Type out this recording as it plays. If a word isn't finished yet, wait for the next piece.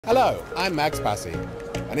Hello, I'm Max Passey,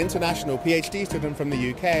 an international PhD student from the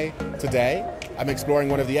UK. Today, I'm exploring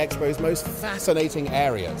one of the Expo's most fascinating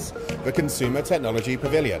areas, the Consumer Technology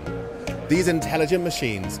Pavilion. These intelligent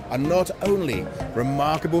machines are not only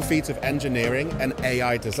remarkable feats of engineering and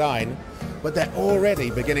AI design, but they're already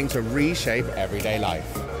beginning to reshape everyday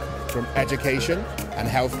life. From education and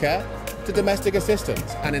healthcare to domestic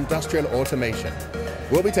assistance and industrial automation.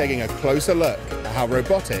 We'll be taking a closer look at how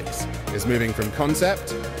robotics is moving from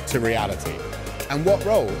concept to reality, and what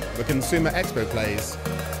role the Consumer Expo plays.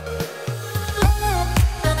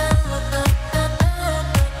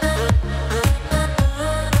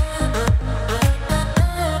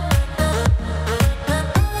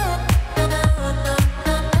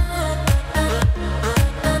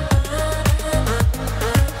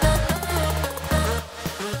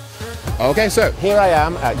 Okay, so here I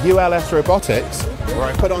am at ULS Robotics, where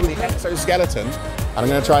I put on the exoskeleton, and I'm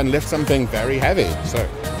going to try and lift something very heavy. So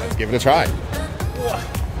let's give it a try.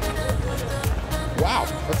 Wow,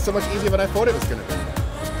 that's so much easier than I thought it was going to be.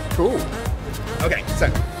 Cool. Okay, so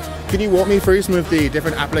can you walk me through some of the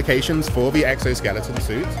different applications for the exoskeleton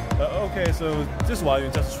suit? Okay, so this one you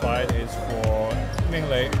just tried is for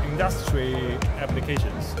mainly industry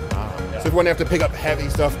applications. Yeah. So if you have to pick up heavy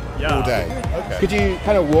stuff all day. Okay. Could you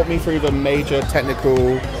kind of walk me through the major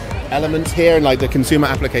technical elements here and like the consumer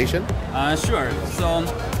application? Sure. So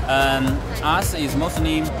us is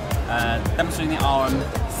mostly demonstrating our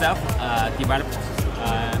self-developed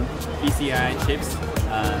PCI chips.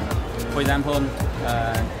 For example,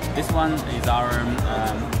 this one is our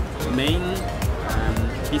main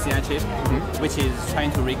PCI chip, which is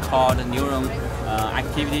trying to record neuron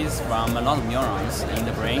activities from a lot of neurons in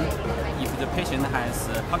the brain. If the patient has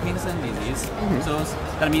Parkinson's disease, so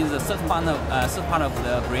that means a certain part of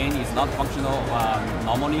the brain is not functional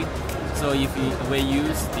normally. So if we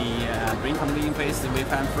use the brain-computer interface, we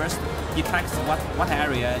can first detect what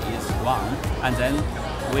area is wrong, and then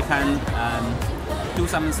we can do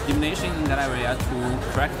some stimulation in that area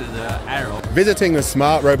to correct the error. Visiting the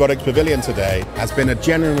Smart Robotics Pavilion today has been a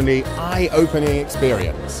genuinely eye-opening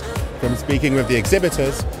experience. From speaking with the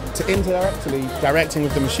exhibitors to interactively directing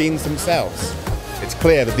with the machines themselves. It's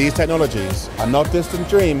clear that these technologies are not distant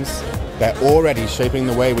dreams, they're already shaping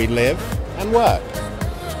the way we live and work.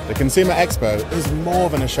 The Consumer Expo is more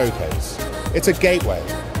than a showcase. It's a gateway,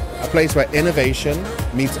 a place where innovation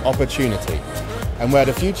meets opportunity, and where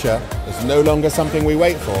the future is no longer something we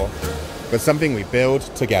wait for, but something we build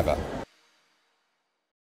together.